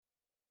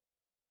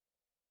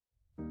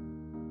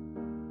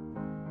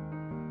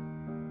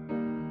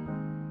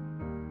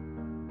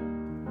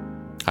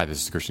Hi,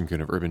 this is Christian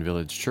Kuhn of Urban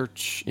Village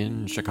Church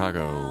in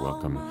Chicago.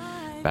 Welcome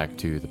back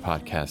to the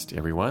podcast,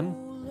 everyone.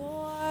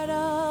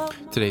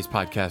 Today's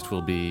podcast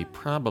will be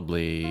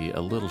probably a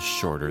little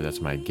shorter,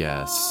 that's my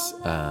guess.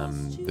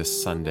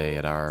 This Sunday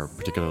at our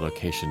particular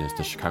location is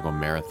the Chicago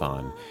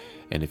Marathon.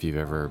 And if you've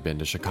ever been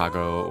to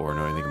Chicago or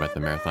know anything about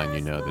the marathon,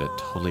 you know that it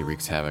totally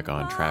wreaks havoc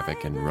on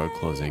traffic and road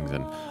closings.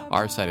 And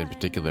our site in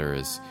particular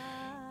is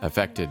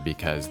affected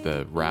because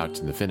the route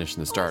and the finish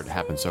and the start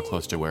happen so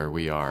close to where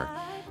we are.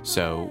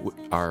 So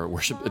our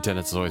worship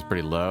attendance is always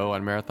pretty low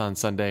on Marathon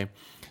Sunday.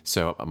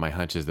 So my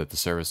hunch is that the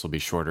service will be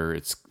shorter.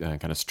 It's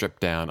kind of stripped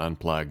down,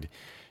 unplugged.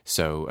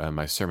 So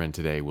my sermon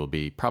today will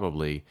be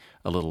probably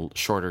a little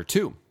shorter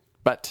too.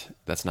 But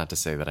that's not to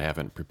say that I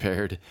haven't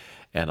prepared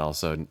and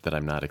also that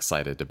I'm not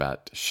excited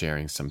about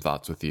sharing some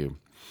thoughts with you.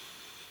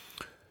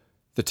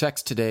 The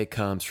text today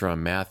comes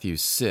from Matthew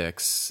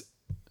 6,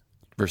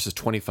 verses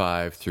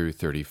 25 through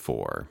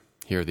 34.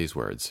 Here are these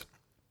words.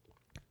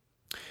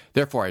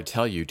 Therefore, I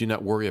tell you, do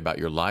not worry about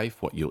your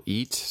life, what you'll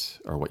eat,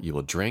 or what you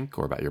will drink,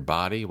 or about your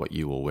body, what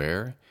you will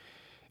wear.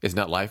 Is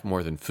not life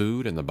more than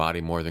food, and the body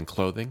more than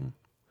clothing?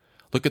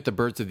 Look at the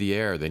birds of the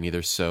air. They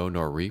neither sow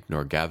nor reap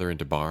nor gather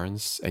into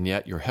barns, and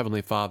yet your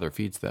heavenly Father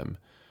feeds them.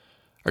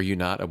 Are you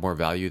not of more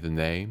value than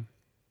they?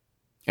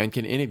 And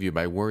can any of you,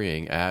 by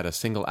worrying, add a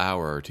single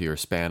hour to your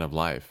span of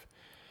life?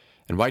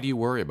 And why do you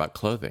worry about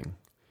clothing?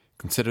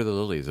 Consider the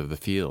lilies of the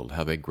field,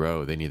 how they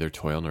grow. They neither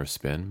toil nor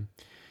spin.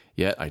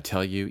 Yet, I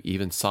tell you,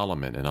 even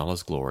Solomon in all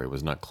his glory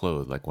was not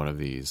clothed like one of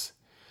these.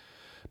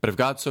 But if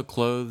God so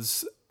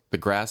clothes the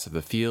grass of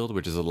the field,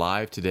 which is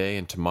alive today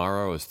and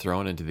tomorrow is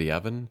thrown into the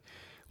oven,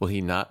 will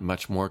he not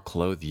much more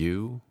clothe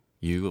you,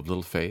 you of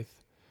little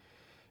faith?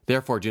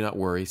 Therefore do not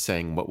worry,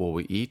 saying, what will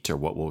we eat, or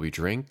what will we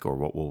drink, or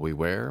what will we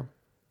wear?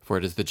 For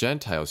it is the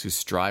Gentiles who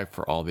strive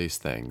for all these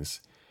things.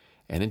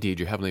 And indeed,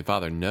 your heavenly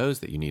Father knows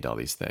that you need all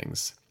these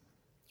things.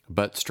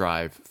 But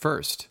strive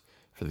first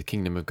for the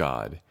kingdom of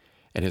God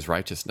and his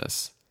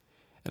righteousness,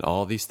 and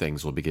all these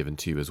things will be given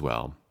to you as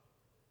well.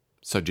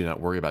 So do not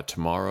worry about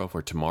tomorrow,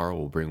 for tomorrow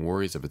will bring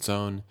worries of its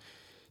own.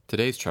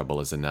 Today's trouble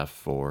is enough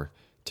for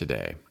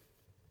today.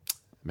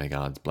 May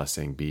God's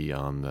blessing be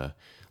on the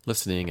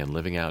listening and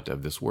living out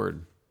of this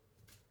word.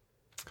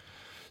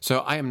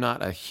 So I am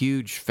not a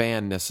huge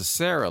fan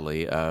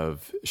necessarily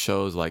of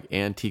shows like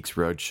Antiques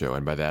Roadshow,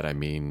 and by that I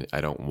mean I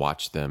don't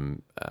watch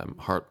them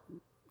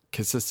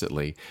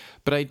consistently,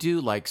 but I do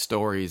like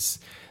stories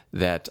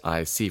that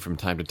I see from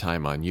time to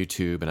time on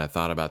YouTube, and I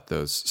thought about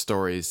those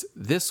stories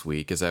this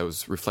week as I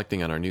was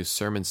reflecting on our new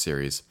sermon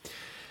series.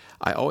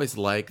 I always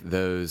like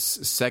those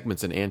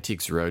segments in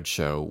Antiques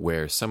Roadshow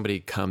where somebody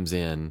comes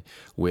in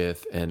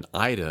with an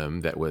item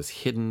that was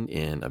hidden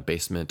in a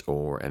basement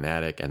or an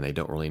attic and they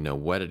don't really know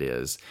what it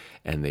is,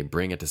 and they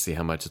bring it to see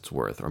how much it's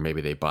worth, or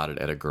maybe they bought it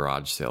at a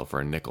garage sale for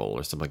a nickel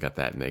or something like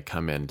that, and they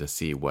come in to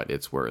see what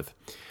it's worth.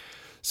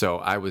 So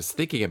I was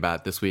thinking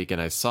about this week,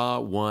 and I saw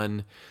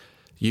one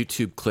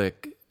YouTube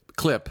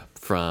clip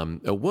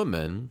from a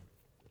woman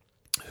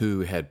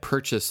who had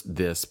purchased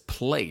this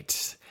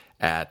plate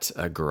at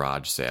a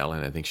garage sale,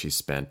 and I think she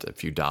spent a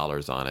few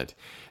dollars on it,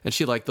 and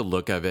she liked the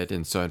look of it,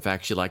 and so in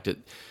fact she liked it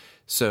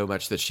so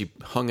much that she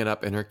hung it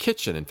up in her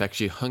kitchen. In fact,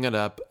 she hung it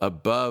up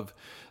above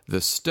the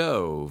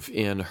stove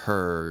in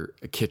her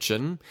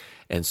kitchen,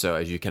 and so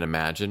as you can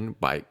imagine,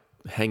 by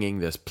hanging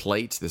this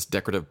plate, this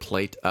decorative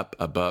plate up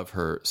above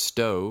her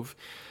stove,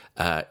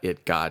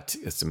 it got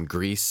some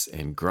grease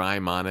and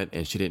grime on it,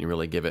 and she didn't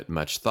really give it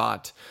much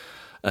thought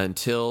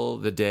until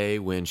the day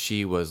when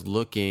she was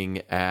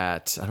looking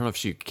at, I don't know if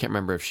she, can't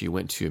remember if she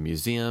went to a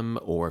museum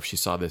or if she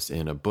saw this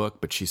in a book,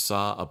 but she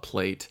saw a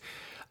plate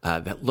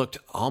that looked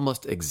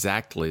almost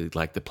exactly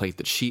like the plate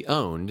that she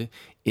owned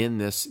in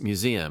this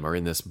museum or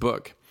in this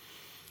book.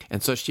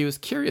 And so she was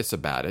curious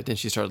about it, and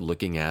she started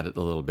looking at it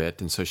a little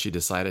bit, and so she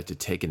decided to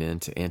take it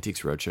into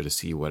Antiques Roadshow to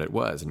see what it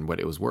was and what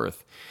it was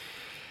worth.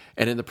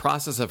 And in the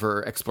process of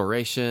her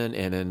exploration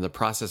and in the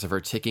process of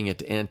her taking it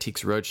to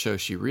Antiques Roadshow,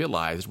 she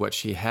realized what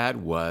she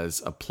had was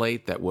a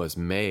plate that was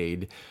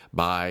made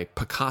by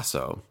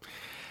Picasso.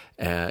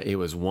 It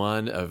was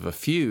one of a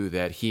few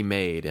that he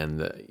made,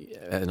 and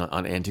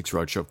on Antiques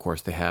Roadshow, of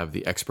course, they have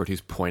the expert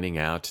who's pointing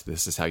out,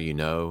 this is how you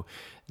know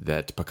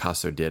that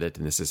Picasso did it,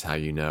 and this is how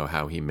you know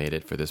how he made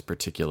it for this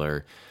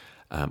particular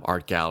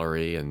art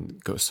gallery,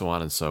 and so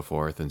on and so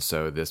forth. And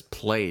so this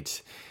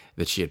plate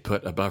that she had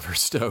put above her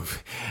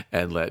stove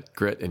and let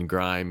grit and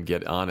grime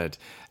get on it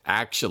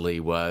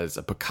actually was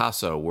a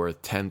Picasso worth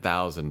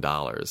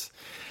 $10,000.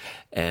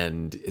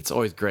 And it's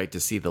always great to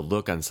see the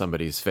look on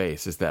somebody's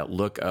face, is that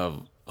look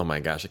of, oh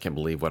my gosh, I can't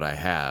believe what I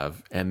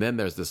have. And then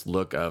there's this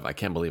look of, I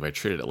can't believe I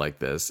treated it like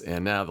this.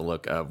 And now the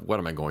look of, what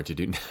am I going to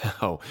do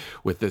now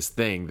with this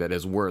thing that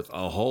is worth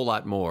a whole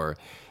lot more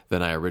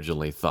than I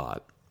originally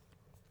thought?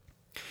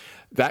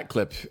 That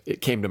clip, it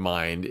came to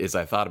mind as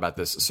I thought about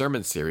this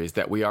sermon series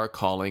that we are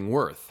calling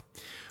Worth.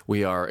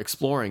 We are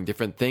exploring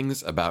different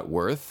things about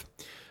worth.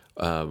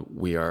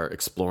 We are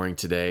exploring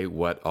today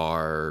what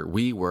are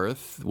we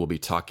worth. We'll be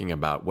talking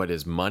about what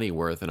is money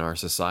worth in our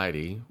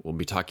society. We'll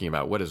be talking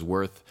about what is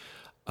worth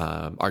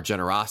our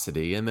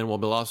generosity, and then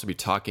we'll also be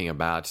talking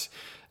about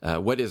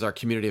what is our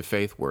community of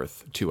faith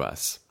worth to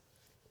us.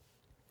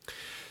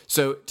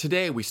 So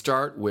today we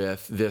start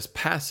with this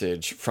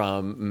passage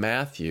from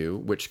Matthew,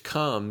 which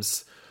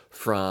comes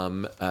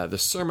from the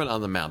Sermon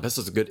on the Mount. This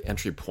is a good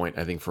entry point,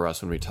 I think, for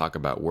us when we talk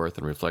about worth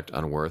and reflect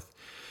on worth.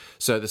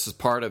 So this is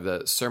part of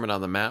the Sermon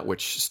on the Mount,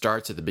 which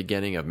starts at the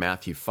beginning of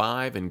Matthew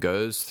 5 and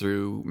goes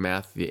through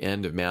the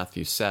end of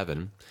Matthew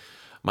 7.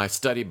 My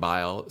study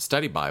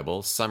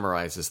Bible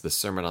summarizes the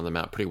Sermon on the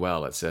Mount pretty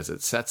well. It says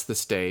it sets the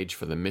stage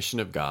for the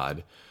mission of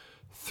God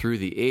through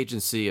the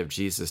agency of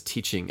Jesus'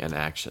 teaching and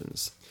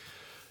actions.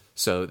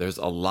 So there's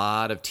a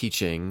lot of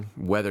teaching,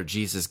 whether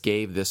Jesus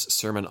gave this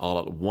sermon all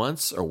at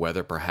once or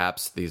whether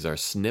perhaps these are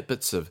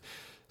snippets of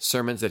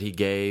sermons that he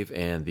gave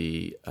and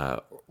the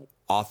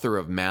author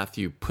of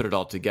Matthew put it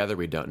all together.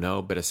 We don't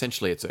know, but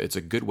essentially it's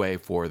a good way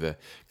for the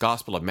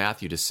Gospel of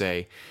Matthew to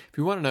say, if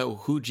you want to know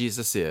who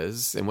Jesus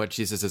is and what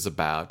Jesus is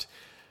about,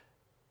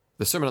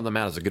 the Sermon on the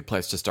Mount is a good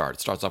place to start.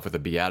 It starts off with the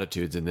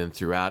Beatitudes, and then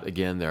throughout,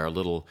 again, there are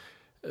little,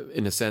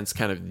 in a sense,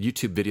 kind of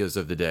YouTube videos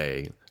of the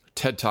day,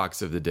 TED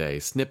Talks of the day,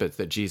 snippets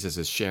that Jesus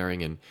is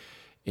sharing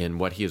in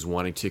what he is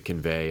wanting to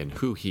convey and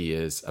who he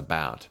is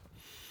about.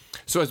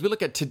 So as we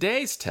look at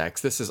today's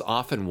text, this is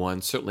often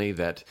one certainly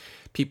that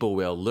people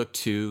will look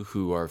to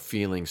who are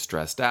feeling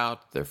stressed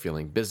out, they're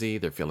feeling busy,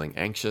 they're feeling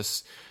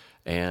anxious,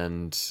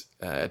 and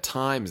at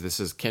times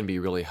this can be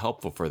really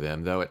helpful for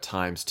them, though at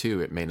times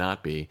too it may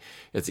not be.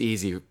 It's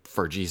easy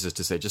for Jesus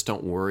to say, just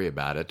don't worry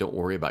about it, don't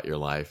worry about your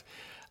life.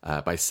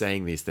 By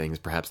saying these things,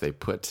 perhaps they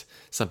put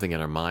something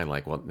in our mind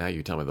like, well, now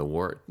you tell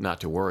me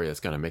not to worry, it's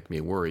going to make me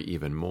worry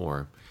even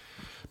more.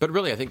 But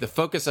really, I think the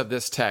focus of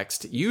this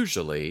text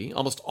usually,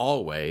 almost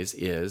always,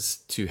 is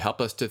to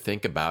help us to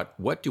think about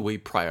what do we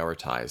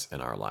prioritize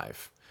in our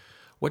life?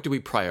 What do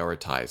we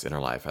prioritize in our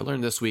life? I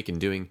learned this week in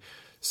doing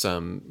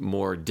some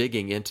more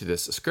digging into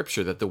this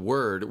scripture that the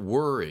word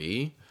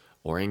worry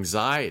or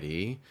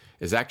anxiety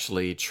is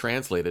actually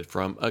translated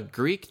from a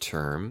Greek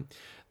term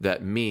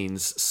that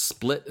means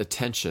split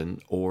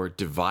attention or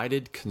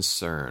divided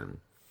concern.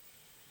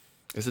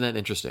 Isn't that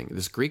interesting?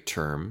 This Greek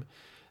term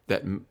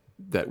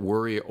that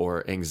worry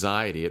or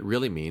anxiety, it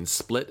really means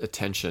split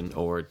attention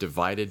or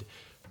divided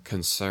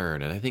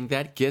concern. And I think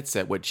that gets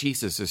at what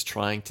Jesus is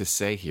trying to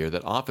say here,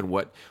 that often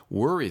what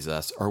worries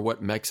us or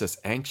what makes us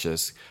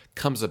anxious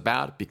comes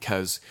about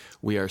because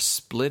we are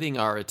splitting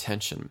our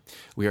attention.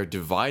 We are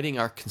dividing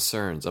our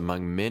concerns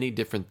among many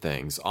different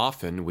things.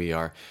 Often we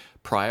are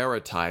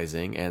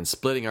prioritizing and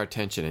splitting our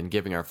attention and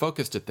giving our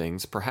focus to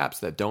things perhaps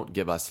that don't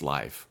give us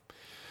life.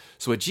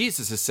 So what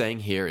Jesus is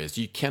saying here is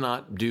you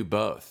cannot do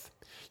both.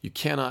 You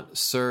cannot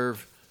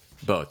serve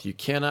both. You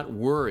cannot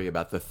worry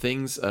about the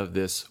things of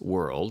this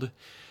world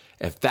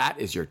if that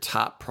is your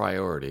top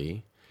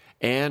priority,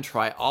 and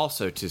try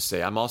also to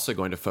say, I'm also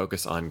going to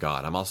focus on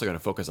God. I'm also going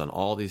to focus on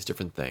all these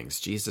different things.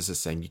 Jesus is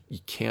saying you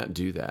can't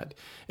do that.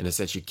 In a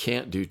sense, you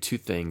can't do two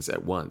things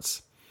at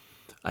once.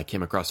 I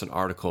came across an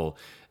article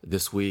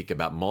this week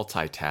about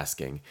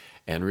multitasking,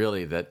 and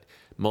really that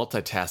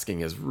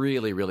multitasking is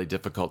really, really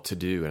difficult to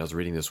do. And I was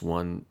reading this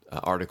one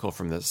article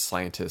from this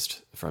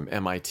scientist from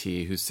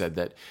MIT who said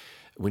that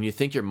when you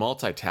think you're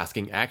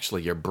multitasking,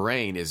 actually your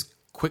brain is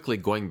quickly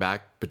going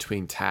back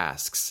between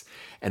tasks.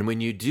 And when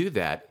you do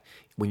that,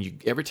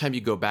 every time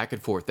you go back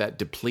and forth, that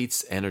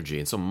depletes energy.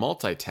 And so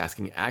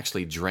multitasking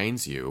actually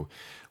drains you,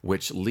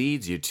 which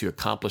leads you to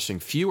accomplishing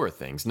fewer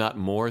things, not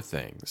more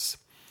things.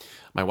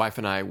 My wife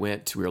and I we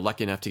were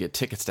lucky enough to get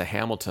tickets to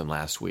Hamilton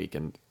last week,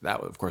 and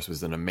that, of course,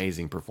 was an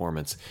amazing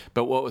performance.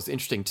 But what was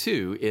interesting,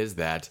 too, is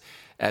that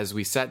as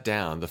we sat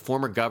down, the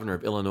former governor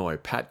of Illinois,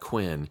 Pat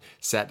Quinn,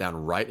 sat down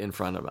right in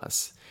front of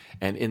us.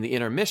 And in the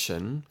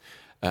intermission,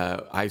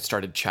 I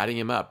started chatting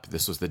him up.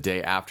 This was the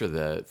day after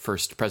the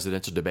first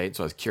presidential debate,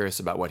 so I was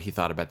curious about what he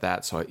thought about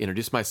that. So I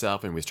introduced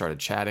myself, and we started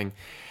chatting.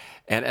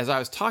 And as I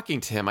was talking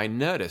to him, I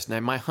noticed,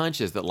 and my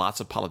hunch is that lots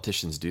of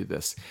politicians do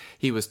this.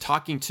 He was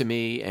talking to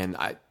me, and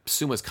I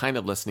assume was kind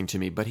of listening to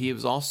me, but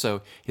his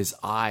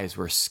eyes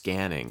were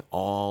scanning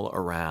all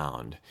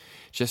around.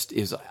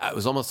 It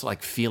was almost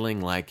like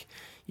feeling like,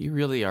 you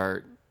really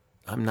are,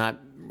 am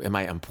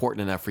I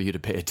important enough for you to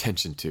pay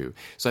attention to?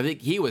 So I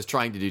think he was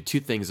trying to do two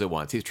things at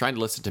once. He was trying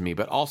to listen to me,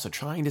 but also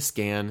trying to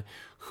scan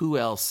who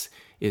else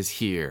is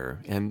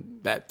here. And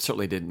that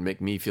certainly didn't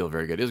make me feel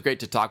very good. It was great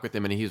to talk with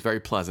him, and he was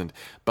very pleasant,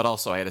 but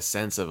also I had a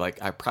sense of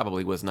like I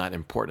probably was not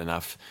important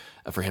enough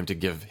for him to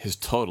give his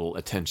total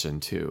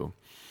attention to.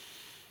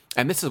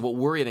 And this is what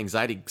worry and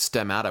anxiety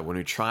stem out of when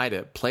we try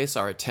to place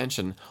our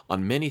attention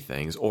on many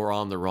things or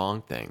on the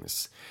wrong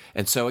things.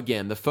 And so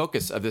again, the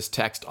focus of this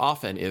text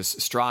often is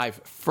strive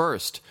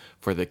first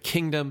for the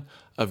kingdom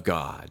of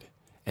God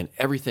and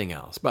everything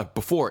else. But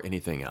before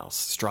anything else,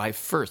 strive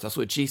first. That's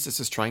what Jesus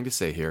is trying to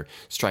say here.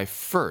 Strive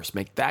first.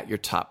 Make that your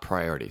top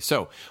priority.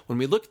 So when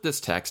we look at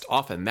this text,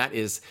 often that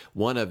is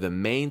one of the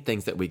main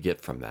things that we get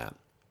from that.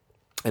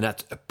 And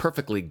that's a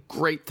perfectly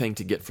great thing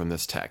to get from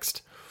this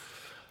text.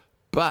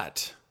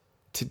 But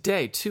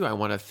today, too, I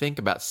want to think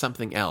about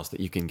something else that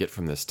you can get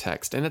from this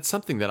text. And it's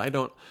something that I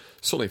don't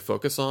solely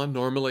focus on.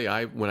 Normally,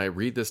 when I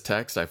read this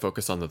text, I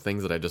focus on the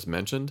things that I just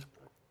mentioned.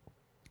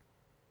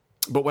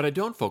 But what I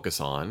don't focus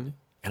on,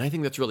 and I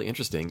think that's really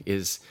interesting,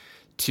 is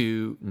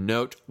to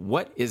note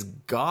what is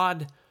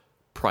God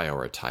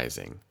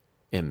prioritizing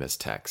in this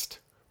text.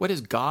 What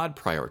is God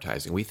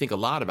prioritizing? We think a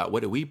lot about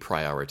what do we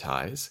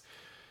prioritize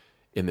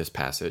in this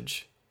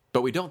passage,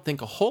 but we don't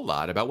think a whole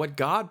lot about what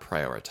God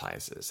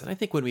prioritizes. And I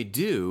think when we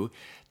do,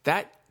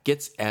 that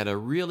gets at a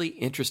really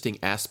interesting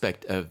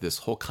aspect of this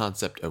whole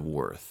concept of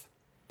worth.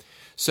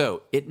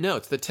 So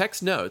the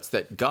text notes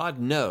that God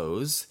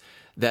knows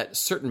that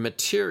certain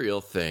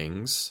material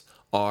things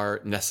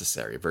are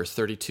necessary. Verse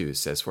 32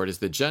 says, "For it is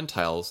the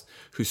Gentiles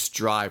who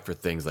strive for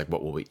things like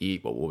what will we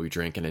eat, what will we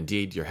drink, and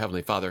indeed your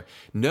heavenly Father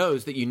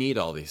knows that you need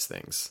all these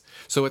things."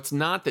 So it's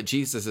not that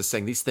Jesus is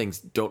saying these things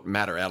don't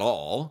matter at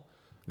all.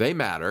 They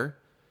matter,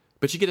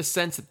 but you get a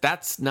sense that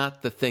that's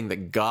not the thing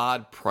that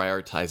God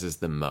prioritizes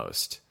the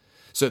most.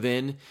 So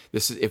then,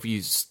 if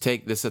you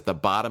take this at the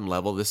bottom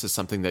level, this is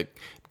something that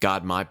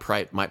God might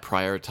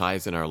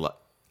prioritize in our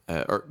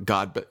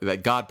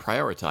that God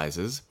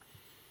prioritizes.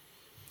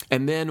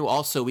 And then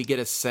also we get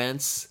a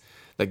sense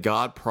that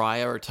God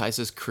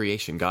prioritizes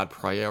creation. God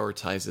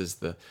prioritizes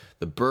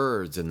the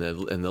birds and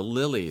the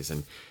lilies.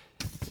 And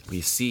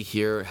we see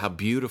here how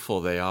beautiful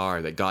they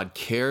are, that God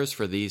cares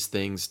for these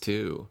things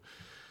too.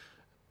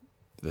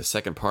 The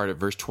second part of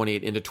verse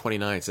 28 into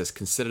 29 says,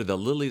 "Consider the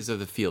lilies of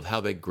the field, how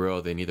they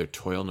grow. They neither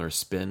toil nor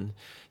spin.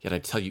 Yet I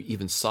tell you,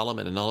 even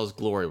Solomon in all his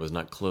glory was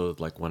not clothed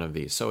like one of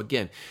these." So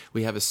again,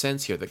 we have a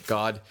sense here that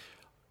God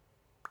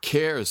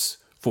cares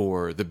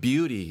for the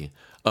beauty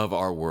of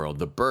our world,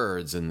 the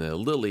birds and the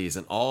lilies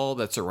and all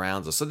that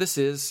surrounds us. So this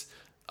is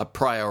a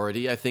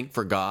priority, I think,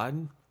 for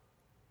God.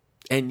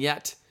 And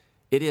yet,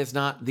 it is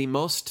not the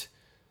most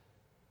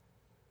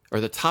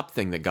or the top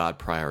thing that God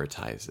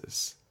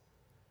prioritizes.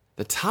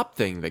 The top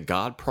thing that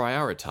God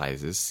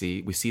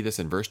prioritizes, we see this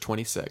in verse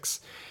 26,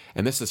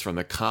 and this is from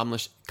the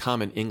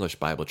Common English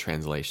Bible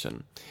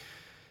translation.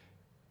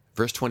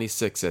 Verse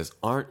 26 says,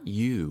 "Aren't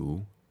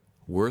you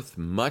worth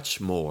much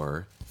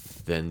more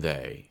than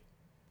they?"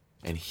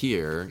 And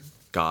here,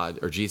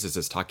 Jesus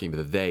is talking to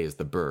the they as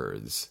the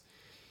birds.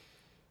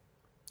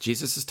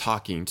 Jesus is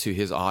talking to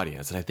his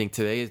audience, and I think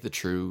today is the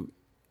true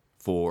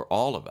for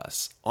all of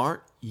us.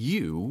 Aren't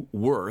you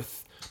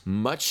worth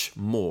much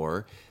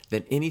more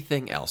than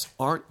anything else?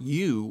 Aren't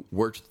you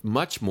worth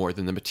much more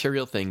than the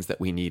material things that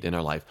we need in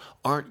our life?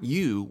 Aren't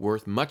you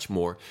worth much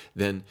more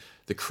than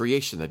the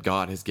creation that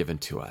God has given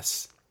to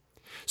us?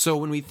 So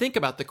when we think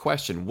about the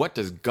question, what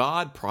does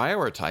God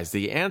prioritize?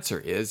 The answer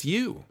is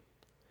you.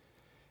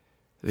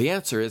 The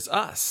answer is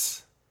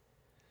us.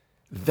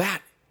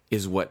 That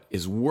is what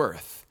is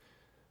worth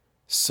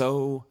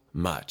so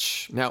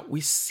much. Now,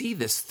 we see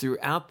this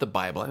throughout the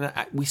Bible, and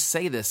we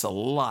say this a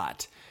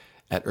lot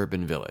at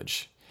Urban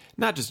Village.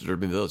 Not just at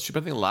Urban Village,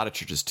 but I think a lot of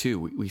churches too.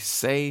 We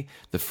say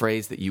the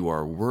phrase that you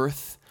are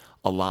worth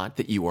a lot,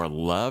 that you are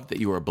loved, that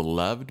you are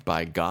beloved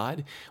by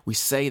God. We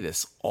say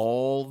this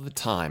all the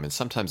time, and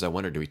sometimes I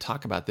wonder, do we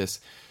talk about this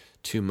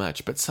too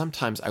much? But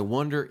sometimes I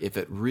wonder if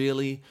it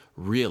really,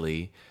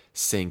 really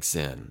sinks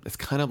in. It's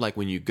kind of like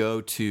when you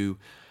go to,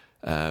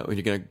 when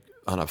you're going to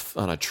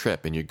on a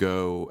trip and you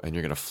go and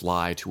you're going to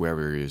fly to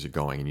wherever it is you're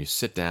going, and you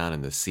sit down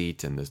in the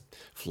seat and the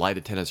flight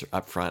attendants are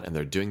up front and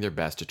they're doing their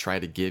best to try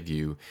to give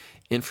you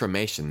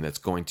information that's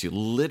going to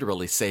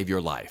literally save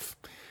your life.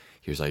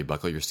 Here's how you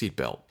buckle your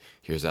seatbelt.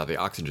 Here's how the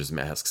oxygen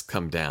masks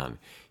come down.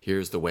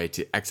 Here's the way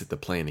to exit the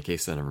plane in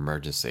case of an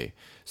emergency.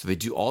 So they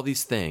do all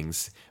these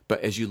things,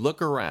 but as you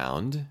look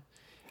around,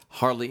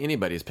 hardly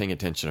anybody is paying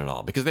attention at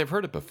all because they've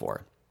heard it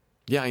before.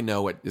 Yeah, I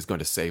know what is going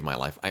to save my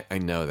life. I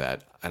know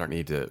that. I don't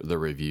need the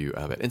review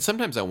of it. And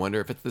sometimes I wonder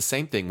if it's the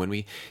same thing when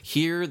we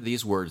hear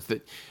these words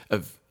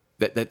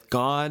that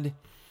God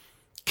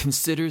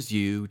considers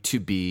you to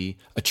be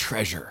a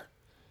treasure,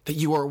 that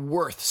you are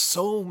worth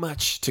so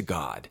much to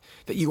God,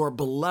 that you are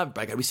beloved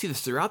by God. We see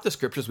this throughout the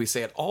scriptures. We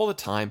say it all the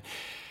time.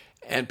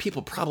 And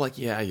people probably like,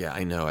 yeah,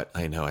 I know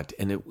it.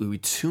 And we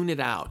tune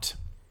it out.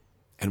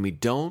 And we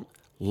don't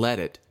let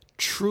it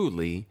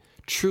truly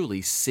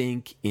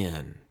sink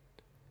in.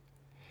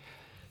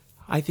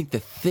 I think the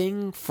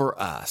thing for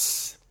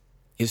us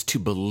is to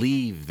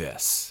believe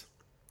this,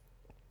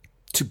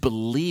 to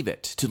believe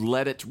it, to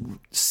let it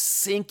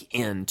sink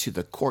into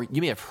the core.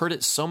 You may have heard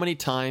it so many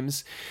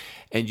times,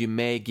 and you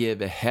may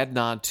give a head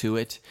nod to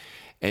it,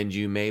 and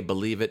you may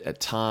believe it at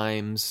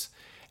times,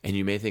 and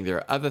you may think there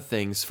are other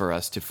things for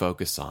us to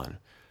focus on.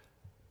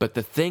 But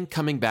the thing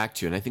coming back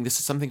to, and I think this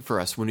is something for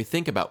us, when we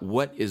think about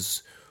what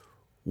is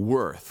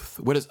worth,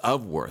 what is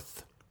of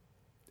worth,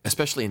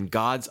 especially in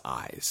God's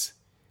eyes,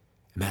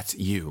 and that's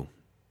you.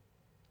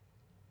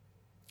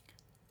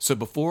 So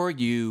before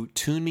you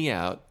tune me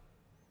out,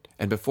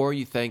 and before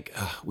you think,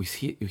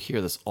 you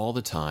hear this all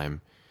the time,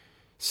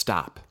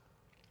 stop.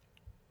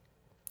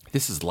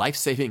 This is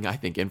life-saving, I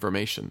think,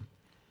 information.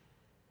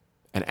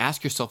 And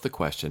ask yourself the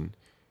question,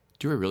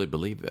 do I really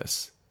believe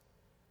this?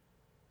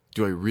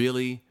 Do I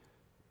really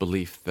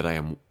believe that I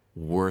am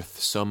worth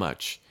so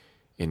much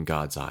in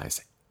God's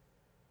eyes?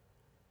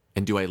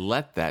 And do I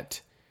let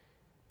that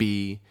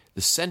be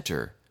the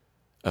center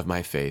of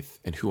my faith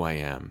and who I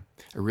am?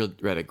 I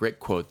read a great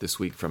quote this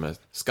week from a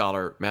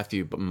scholar,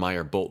 Matthew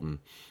Meyer Bolton.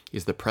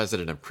 He's the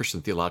president of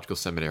Christian Theological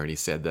Seminary, and he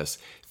said this: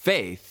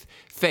 Faith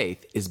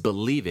is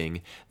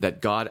believing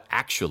that God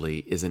actually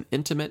is an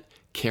intimate,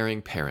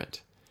 caring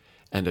parent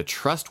and a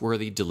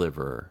trustworthy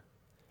deliverer,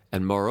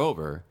 and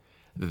moreover,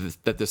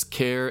 that this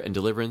care and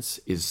deliverance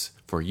is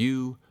for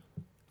you,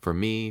 for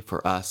me,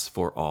 for us,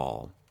 for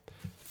all.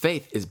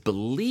 Faith is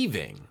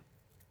believing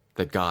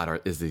that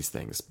God is these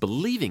things,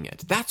 believing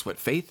it. That's what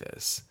faith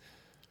is.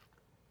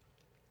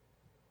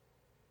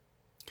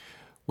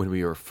 When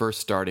we were first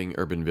starting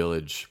Urban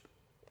Village,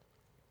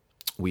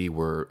 we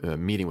were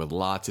meeting with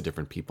lots of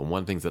different people. One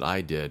of the things that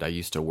I did, I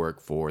used to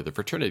work for the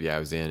fraternity I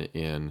was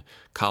in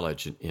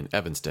college in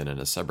Evanston, in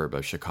a suburb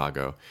of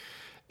Chicago.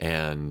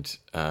 And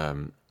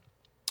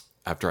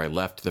after I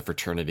left the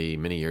fraternity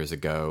many years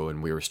ago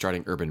and we were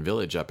starting Urban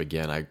Village up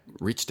again, I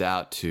reached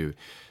out to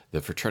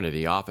the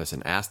fraternity office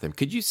and asked them,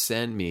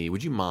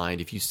 would you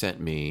mind if you sent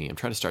me, I'm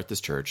trying to start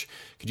this church,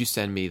 could you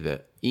send me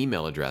the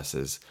email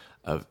addresses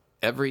of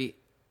every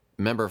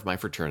member of my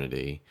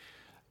fraternity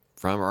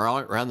from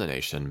around the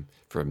nation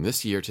from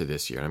this year to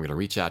this year? And I'm going to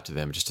reach out to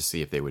them just to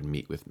see if they would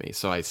meet with me.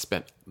 So I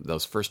spent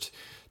those first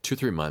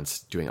 2-3 months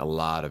doing a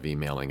lot of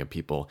emailing of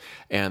people,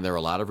 and there were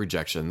a lot of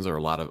rejections or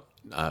a lot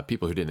of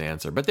people who didn't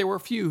answer, but there were a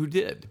few who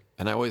did.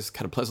 And I was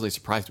kind of pleasantly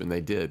surprised when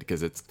they did,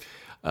 because it's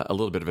a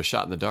little bit of a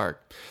shot in the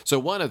dark. So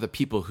one of the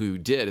people who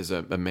did is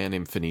a man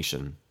named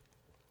Phoenician.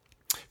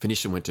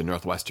 Phoenician went to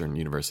Northwestern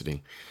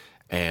University,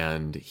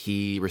 and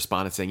he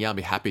responded saying, yeah, I'll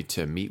be happy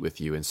to meet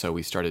with you. And so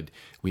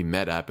we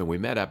met up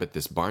at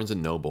this Barnes &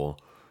 Noble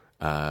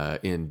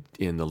in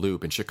the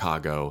Loop in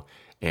Chicago.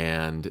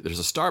 And there's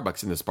a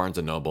Starbucks in this Barnes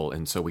 & Noble,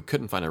 and so we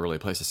couldn't find a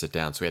place to sit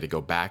down, so we had to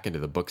go back into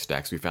the book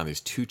stacks. We found these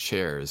 2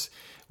 chairs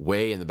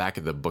way in the back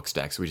of the book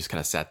stack, so we just kind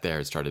of sat there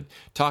and started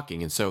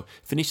talking. And so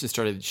Phoenician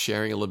started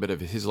sharing a little bit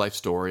of his life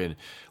story, and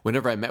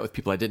whenever I met with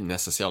people, I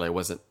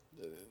wasn't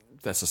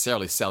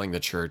necessarily selling the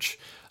church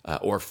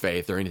or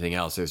faith or anything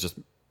else. It was just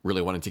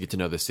really wanting to get to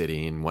know the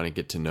city and wanting to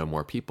get to know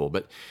more people.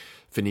 But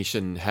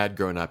Phoenician had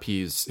grown up,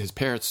 his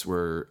parents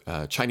were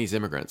Chinese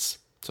immigrants,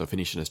 so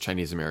Phoenician is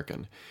Chinese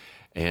American.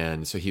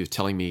 And so he was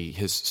telling me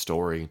his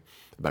story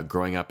about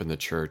growing up in the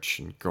church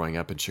and growing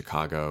up in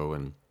Chicago,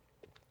 and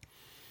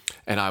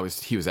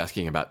he was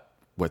asking about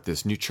what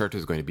this new church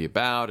was going to be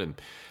about,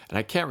 and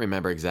I can't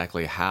remember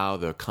exactly how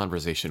the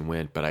conversation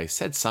went, but I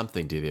said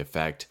something to the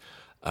effect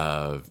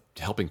of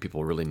helping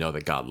people really know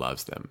that God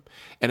loves them.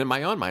 And in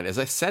my own mind, as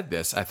I said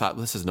this, I thought,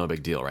 this is no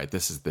big deal, right?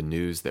 This is the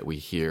news that we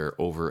hear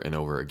over and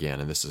over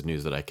again, and this is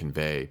news that I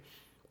convey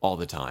all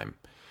the time.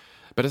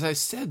 But as I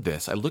said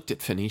this, I looked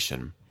at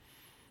Phoenician,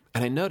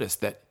 and I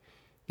noticed that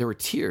there were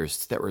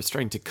tears that were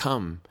starting to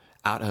come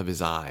out of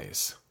his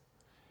eyes.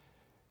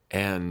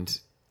 And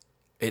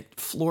it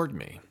floored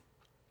me.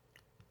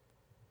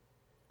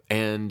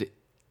 And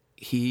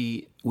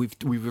we've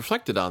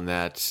reflected on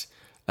that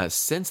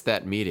since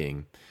that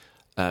meeting,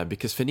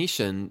 because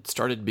Phoenician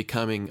started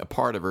becoming a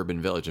part of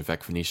Urban Village. In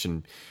fact,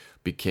 Phoenician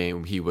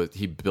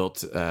he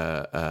built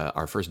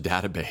our first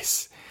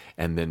database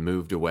and then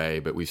moved away,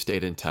 but we've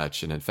stayed in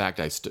touch. And in fact,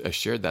 I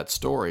shared that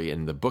story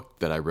in the book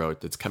that I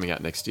wrote that's coming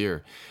out next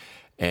year.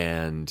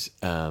 And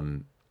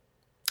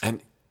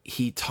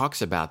he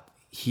talks about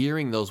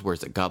hearing those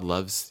words that God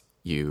loves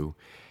you,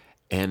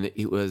 and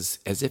it was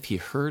as if he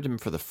heard him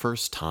for the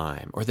first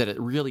time, or that it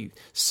really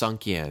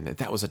sunk in.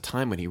 That was a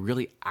time when he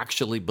really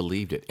actually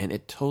believed it, and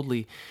it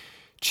totally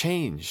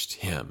changed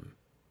him.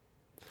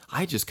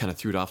 I just kind of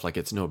threw it off like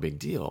it's no big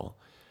deal.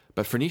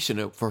 But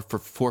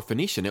for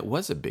Phoenician, it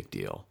was a big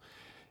deal.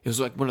 It was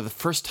like one of the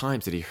first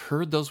times that he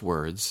heard those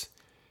words,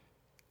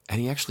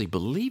 and he actually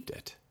believed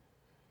it.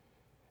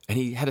 And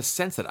he had a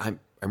sense that I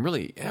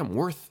really am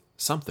worth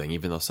something,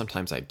 even though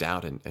sometimes I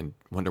doubt and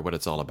wonder what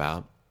it's all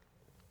about.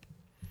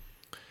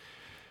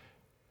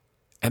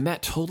 And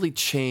that totally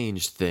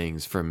changed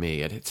things for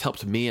me. It's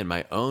helped me in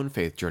my own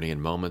faith journey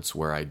in moments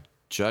where I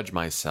judge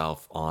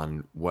myself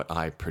on what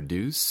I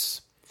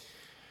produce.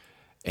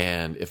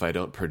 And if I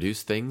don't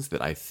produce things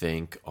that I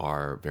think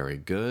are very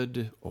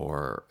good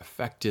or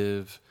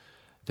effective,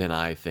 then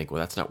I think,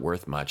 well, that's not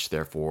worth much.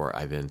 Therefore,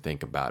 I then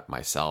think about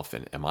myself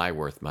and am I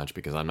worth much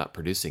because I'm not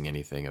producing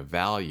anything of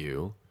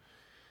value?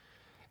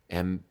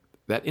 And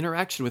that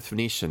interaction with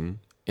Phoenician,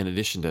 in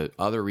addition to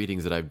other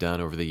readings that I've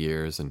done over the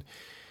years and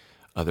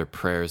other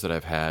prayers that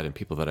I've had and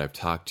people that I've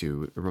talked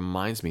to, it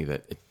reminds me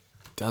that it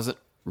doesn't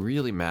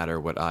really matter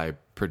what I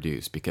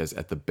produce, because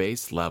at the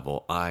base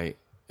level, I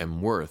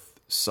am worth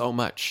so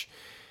much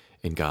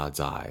in God's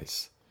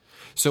eyes.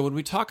 So when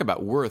we talk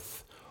about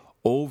worth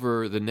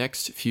over the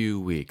next few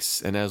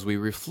weeks, and as we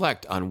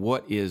reflect on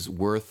what is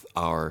worth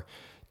our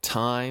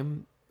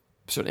time,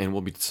 and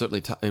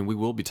we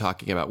will be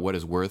talking about what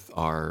is worth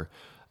our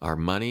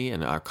money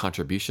and our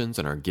contributions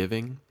and our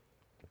giving,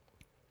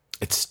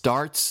 it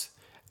starts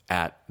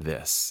at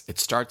this. It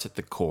starts at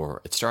the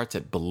core. It starts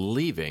at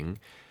believing,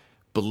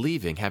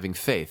 having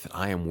faith.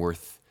 I am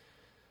worth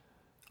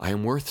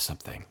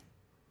something.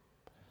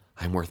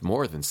 I'm worth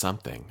more than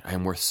something. I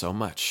am worth so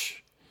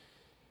much.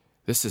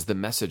 This is the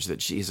message that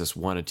Jesus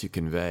wanted to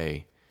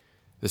convey.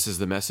 This is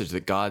the message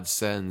that God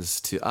sends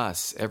to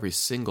us every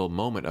single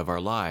moment of our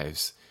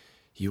lives.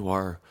 You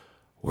are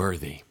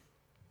worthy.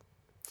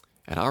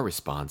 And our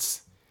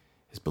response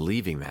is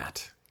believing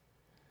that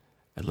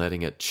and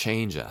letting it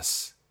change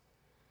us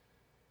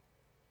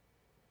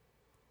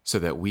so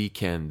that we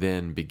can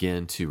then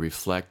begin to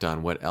reflect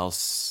on what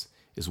else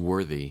is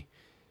worthy,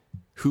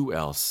 who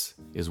else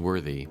is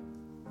worthy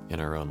in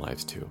our own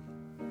lives too.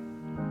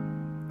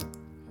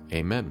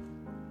 Amen.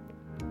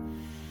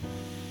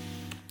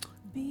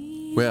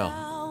 Well,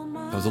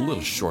 that was a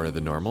little shorter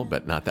than normal,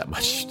 but not that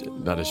much,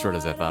 not as short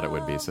as I thought it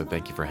would be. So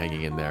thank you for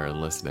hanging in there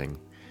and listening.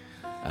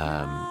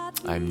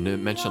 I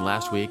mentioned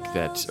last week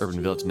that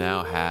Urban Village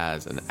now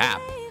has an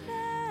app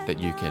that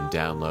you can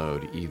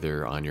download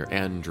either on your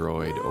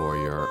Android or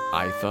your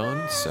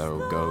iPhone.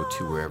 So go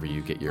to wherever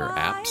you get your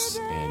apps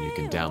and you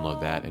can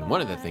download that. And one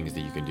of the things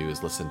that you can do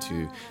is listen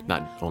to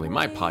not only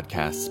my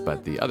podcasts,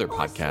 but the other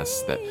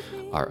podcasts that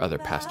our other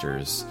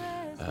pastors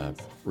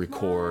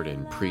record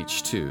and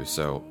preach too.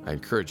 So I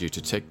encourage you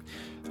to check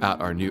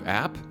out our new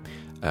app.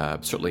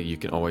 Certainly you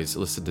can always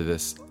listen to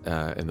this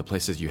in the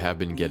places you have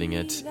been getting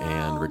it,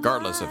 and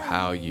regardless of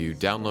how you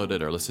download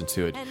it or listen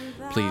to it,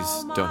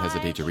 please don't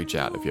hesitate to reach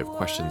out if you have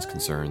questions,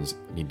 concerns,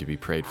 need to be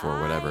prayed for,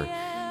 whatever.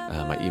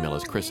 My email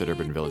is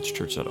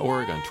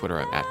chris@urbanvillagechurch.org. On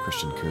Twitter, I'm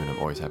 @ChristianCoon. I'm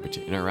always happy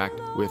to interact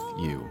with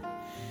you.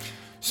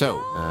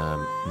 So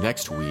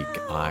next week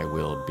I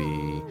will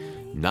be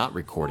not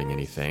recording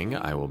anything.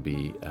 I will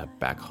be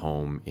back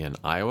home in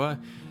Iowa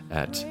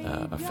at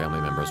a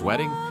family member's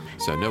wedding.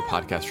 So no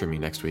podcast from me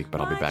next week,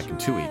 but I'll be back in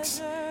 2 weeks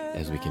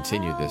as we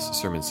continue this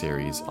sermon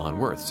series on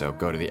worth. So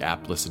go to the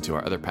app, listen to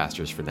our other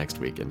pastors for next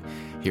week, and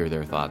hear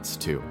their thoughts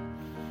too.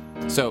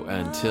 So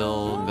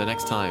until the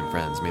next time,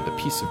 friends, may the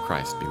peace of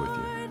Christ be with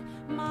you.